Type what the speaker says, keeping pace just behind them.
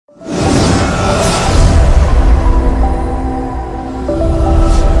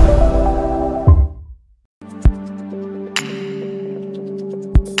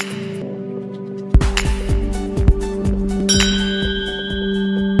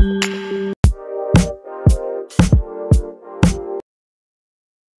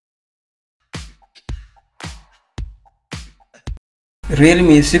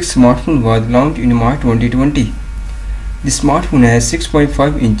Realme 6 smartphone was launched in March 2020. The smartphone has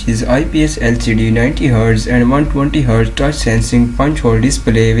 6.5 inches IPS LCD 90Hz and 120Hz touch sensing punch hole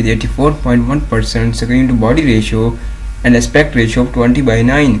display with 84.1% screen to body ratio and aspect ratio of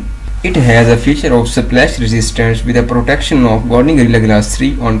 20:9. It has a feature of splash resistance with a protection of Gorilla Glass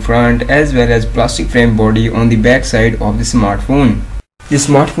 3 on front as well as plastic frame body on the back side of the smartphone. The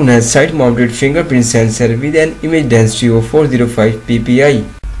smartphone has side-mounted fingerprint sensor with an image density of 405 ppi.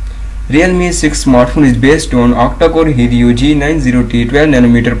 Realme 6 smartphone is based on octa-core Helio G90T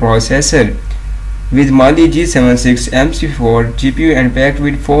 12nm processor with Mali G76 MC4 GPU and packed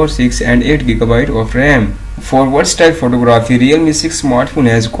with 4, 6 and 8GB of RAM. For versatile photography, Realme 6 smartphone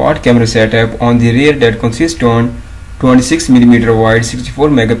has quad camera setup on the rear that consists on 26mm wide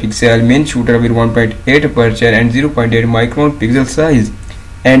 64MP main shooter with 1.8 aperture and 0.8 micron pixel size,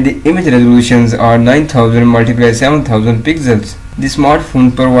 and the image resolutions are 9000 x 7000 pixels. The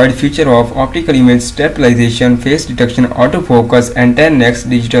smartphone provides feature of optical image stabilization, face detection, autofocus and 10x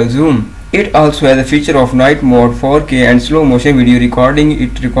digital zoom. It also has a feature of night mode, 4K and slow motion video recording.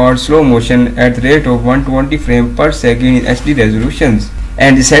 It records slow motion at the rate of 120 frames per second in HD resolutions.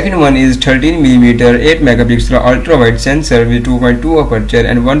 And the second one is 13mm 8MP ultra wide sensor with 2.2 aperture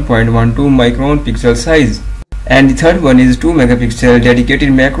and 1.12 micron pixel size. And the third one is 2MP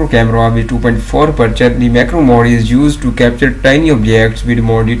dedicated macro camera with 2.4 aperture. The macro mode is used to capture tiny objects with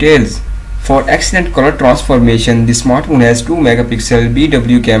more details. For excellent color transformation, the smartphone has 2MP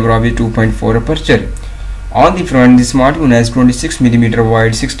BW camera with 2.4 aperture. On the front, the smartphone has 26mm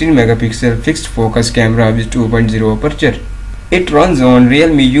wide 16MP fixed focus camera with 2.0 aperture. It runs on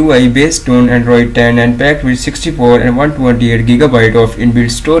Realme UI based on Android 10 and packed with 64 and 128GB of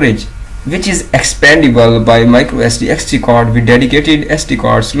inbuilt storage, which is expandable by microSD SD card with dedicated SD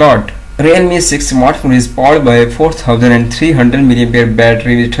card slot. Realme 6 smartphone is powered by a 4300mAh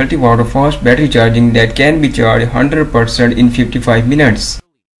battery with 30W of fast battery charging that can be charged 100% in 55 minutes.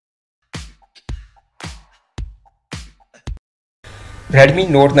 Redmi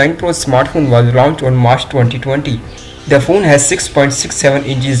Note 9 Pro smartphone was launched on March 2020. The phone has 6.67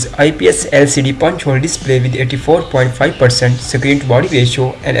 inches IPS LCD punch hole display with 84.5% screen to body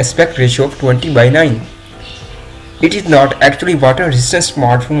ratio and aspect ratio of 20:9. It is not actually water resistant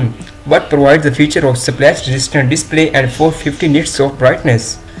smartphone but provides the feature of splash resistant display and 450 nits of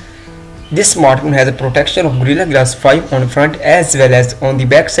brightness. This smartphone has a protection of Gorilla Glass 5 on front as well as on the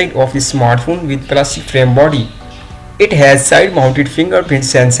back side of the smartphone with plastic frame body. It has side mounted fingerprint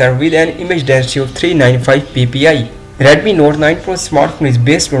sensor with an image density of 395 ppi. Redmi Note 9 Pro smartphone is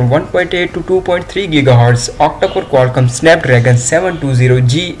based on 1.8 to 2.3 GHz octa-core Qualcomm Snapdragon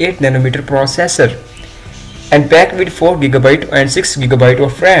 720G 8nm processor and packed with 4GB and 6GB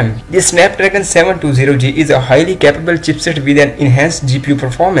of RAM. The Snapdragon 720G is a highly capable chipset with an enhanced GPU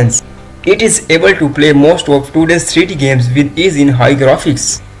performance. It is able to play most of today's 3D games with ease in high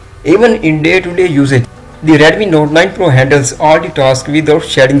graphics. Even in day-to-day usage, the Redmi Note 9 Pro handles all the tasks without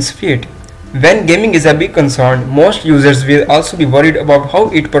shedding speed. When gaming is a big concern, most users will also be worried about how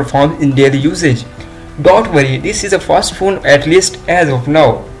it performs in daily usage. Don't worry, this is a fast phone at least as of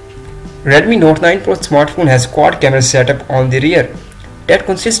now. Redmi Note 9 Pro smartphone has quad camera setup on the rear that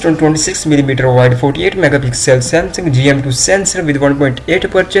consists on 26mm wide 48MP Samsung GM2 sensor with 1.8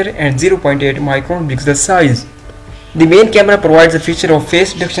 aperture and 0.8 micron pixel size. The main camera provides a feature of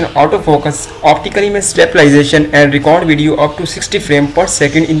face detection, autofocus, optical image stabilization and record video up to 60 frames per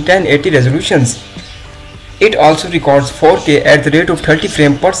second in 1080 resolutions. It also records 4K at the rate of 30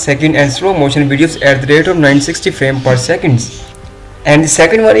 frames per second and slow motion videos at the rate of 960 frames per second. And the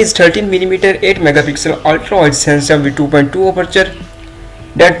second one is 13mm 8MP ultra wide sensor with 2.2 aperture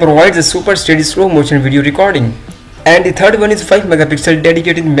that provides a super steady slow motion video recording. And the third one is 5MP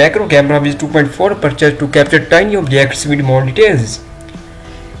dedicated macro camera with 2.4 aperture to capture tiny objects with more details.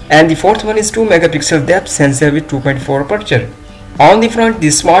 And the fourth one is 2MP depth sensor with 2.4 aperture. On the front, the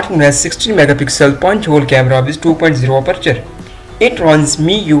smartphone has 16MP punch hole camera with 2.0 aperture. It runs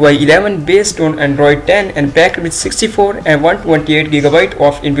MIUI 11 based on Android 10 and packed with 64 and 128GB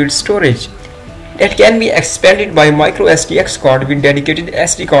of inbuilt storage that can be expanded by microSD card with dedicated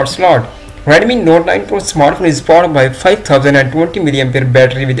SD card slot. Redmi Note 9 Pro smartphone is powered by 5020mAh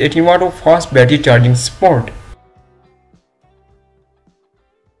battery with 18W of fast battery charging support.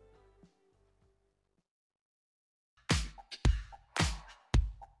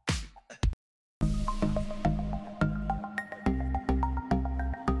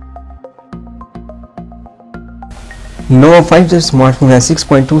 Nova 5G smartphone has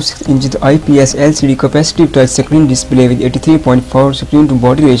 6.26 inches IPS LCD capacitive touch screen display with 83.4 screen to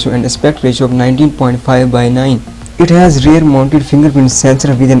body ratio and aspect ratio of 19.5:9. It has rear-mounted fingerprint sensor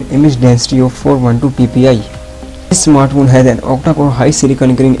with an image density of 412 ppi. This smartphone has an octa-core high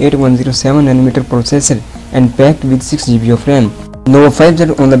silicon green 8107nm processor and packed with 6GB of RAM. Nova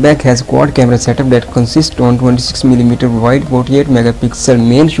 5Z on the back has quad camera setup that consists on 26mm wide 48MP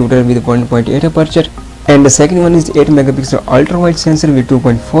main shooter with 1.8 aperture, and the second one is 8MP ultra wide sensor with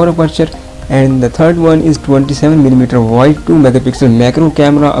 2.4 aperture, and the third one is 27mm wide 2MP macro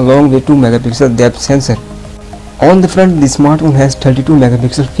camera along with 2MP depth sensor. On the front, the smartphone has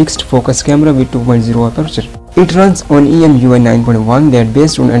 32MP fixed focus camera with 2.0 aperture. It runs on EMUI 9.1 that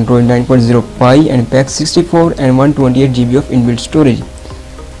based on Android 9.0 Pie and packs 64 and 128GB of inbuilt storage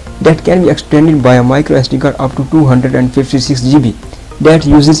that can be extended by a micro SD card up to 256GB that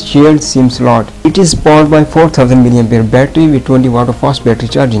uses shared SIM slot. It is powered by 4000 mAh battery with 20 watt of fast battery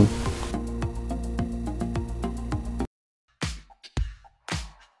charging.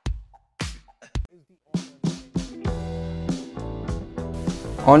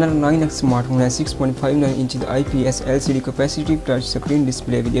 Honor 9X smartphone has 6.59 inches IPS LCD capacitive touch screen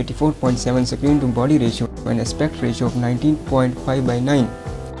display with 84.7 screen to body ratio and aspect ratio of 19.5:9.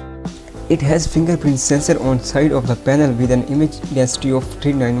 It has fingerprint sensor on side of the panel with an image density of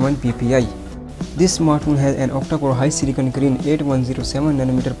 391 ppi. This smartphone has an octa-core high silicon green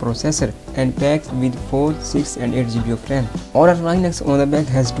 8107nm processor and packs with 4, 6 and 8GB of RAM. Honor 9X on the back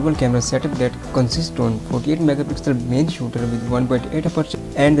has dual camera setup that consists on 48MP main shooter with 1.8 aperture,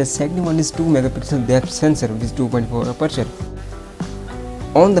 and the second one is 2MP depth sensor with 2.4 aperture.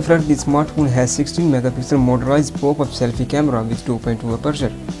 On the front, the smartphone has 16MP motorized pop-up selfie camera with 2.2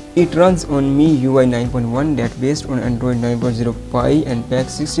 aperture. It runs on MIUI 9.1 that based on Android 9.0 Pie and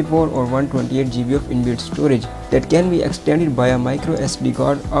packs 64 or 128GB of inbuilt storage that can be extended by a micro SD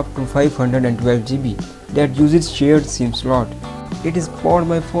card up to 512GB that uses shared SIM slot. It is powered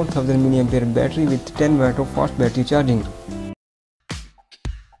by 4000 mAh battery with 10 watt of fast battery charging.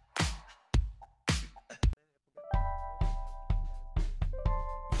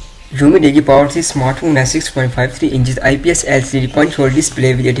 Xiaomi powers this smartphone has 6.53 inches IPS LCD punch-hole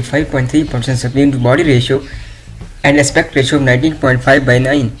display with 85.3% screen to body ratio and aspect ratio of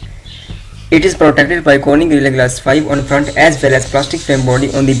 19.5:9. It is protected by Corning Gorilla Glass 5 on front as well as plastic frame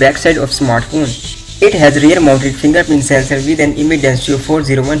body on the back side of smartphone. It has rear-mounted fingerprint sensor with an image density of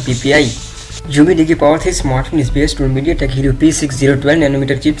 401 ppi. Xiaomi powers this smartphone is based on MediaTek Helio P6012nm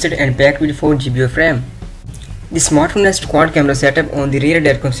chipset and packed with 4GB of RAM. The smartphone has quad camera setup on the rear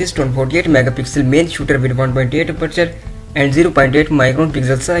that consists on 48MP main shooter with 1.8 aperture and 0.8 micron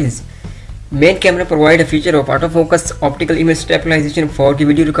pixel size. Main camera provides a feature of autofocus, optical image stabilization, 4K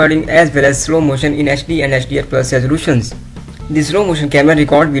video recording as well as slow motion in HD and HDR plus resolutions. The slow motion camera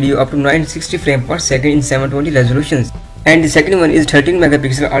records video up to 960 frames per second in 720 resolutions. And the second one is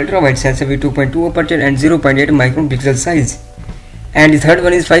 13MP ultra wide sensor with 2.2 aperture and 0.8 micron pixel size. And the third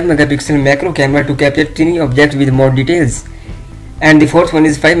one is 5MP macro camera to capture tiny objects with more details. And the fourth one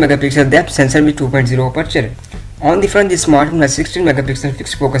is 5MP depth sensor with 2.0 aperture. On the front, the smartphone has 16MP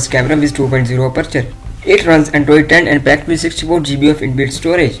fixed focus camera with 2.0 aperture. It runs Android 10 and packed with 64GB of inbuilt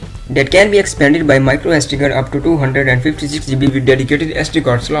storage that can be expanded by micro SD card up to 256GB with dedicated SD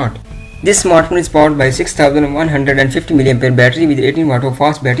card slot. This smartphone is powered by 6150 mAh battery with 18 watt of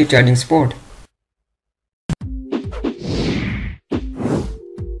fast battery charging support.